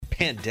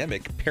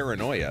pandemic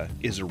paranoia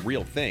is a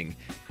real thing.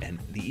 And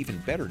the even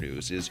better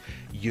news is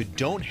you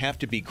don't have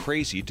to be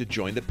crazy to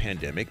join the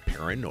pandemic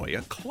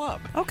paranoia club.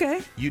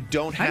 Okay. You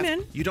don't have I'm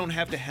in. You don't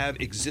have to have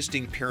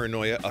existing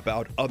paranoia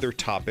about other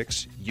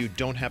topics. You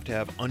don't have to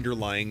have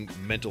underlying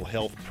mental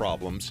health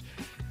problems.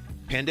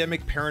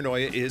 Pandemic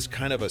paranoia is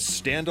kind of a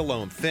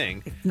standalone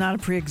thing. It's not a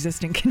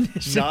pre-existing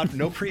condition.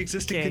 No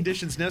pre-existing Okay.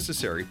 conditions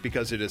necessary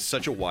because it is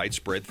such a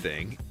widespread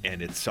thing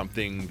and it's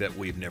something that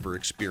we've never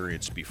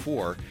experienced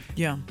before.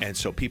 Yeah. And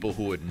so people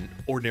who would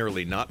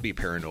ordinarily not be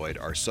paranoid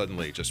are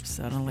suddenly just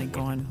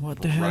Going,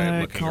 what the right,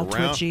 heck? looking All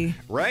around. twitchy.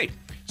 Right.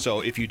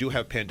 So if you do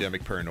have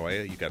pandemic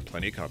paranoia, you got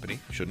plenty of company.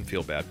 Shouldn't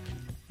feel bad.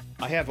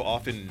 I have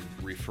often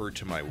referred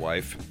to my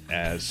wife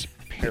as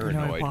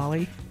paranoid.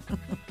 Wally.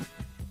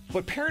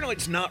 But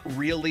paranoid's not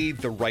really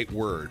the right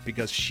word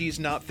because she's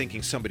not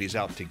thinking somebody's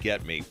out to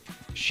get me.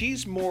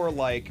 She's more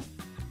like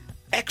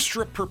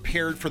extra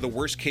prepared for the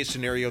worst case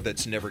scenario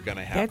that's never going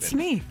to happen. That's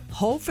me.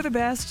 Hope for the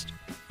best,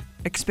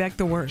 expect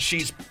the worst.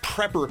 She's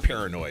prepper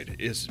paranoid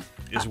is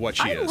what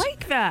she I is.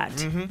 like that.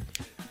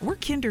 Mm-hmm. We're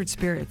kindred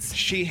spirits.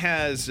 She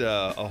has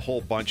a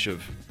whole bunch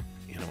of,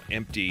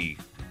 empty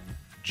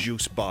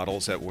juice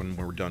bottles that when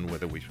we're done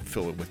with it, we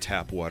fill it with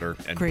tap water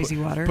and Crazy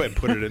water.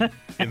 Put it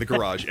in the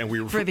garage,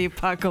 and For the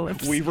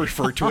apocalypse. we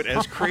refer to it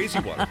as crazy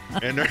water.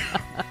 And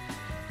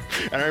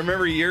I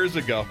remember years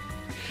ago,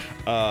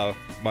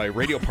 my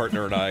radio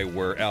partner and I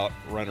were out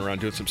running around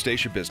doing some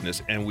station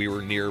business, and we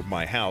were near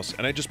my house,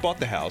 and I just bought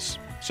the house.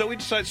 So we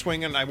decided to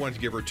swing, and I wanted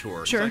to give her a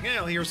tour. Sure. It's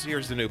like,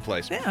 here's the new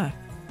place. Yeah.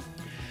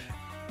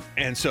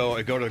 And so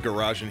I go to the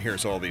garage, and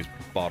here's all these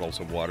bottles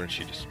of water, and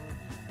she just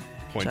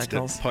points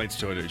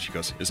to it, and she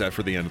goes, "Is that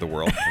for the end of the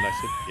world?" And I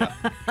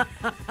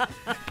said,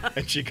 "Yeah."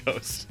 And she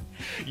goes,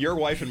 "Your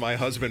wife and my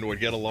husband would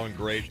get along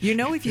great."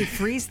 If you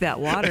freeze that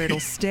water,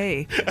 it'll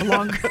stay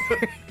longer.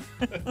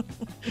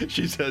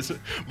 She says,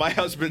 "My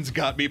husband's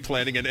got me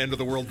planting an end of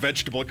the world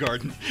vegetable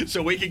garden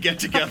so we can get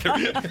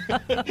together."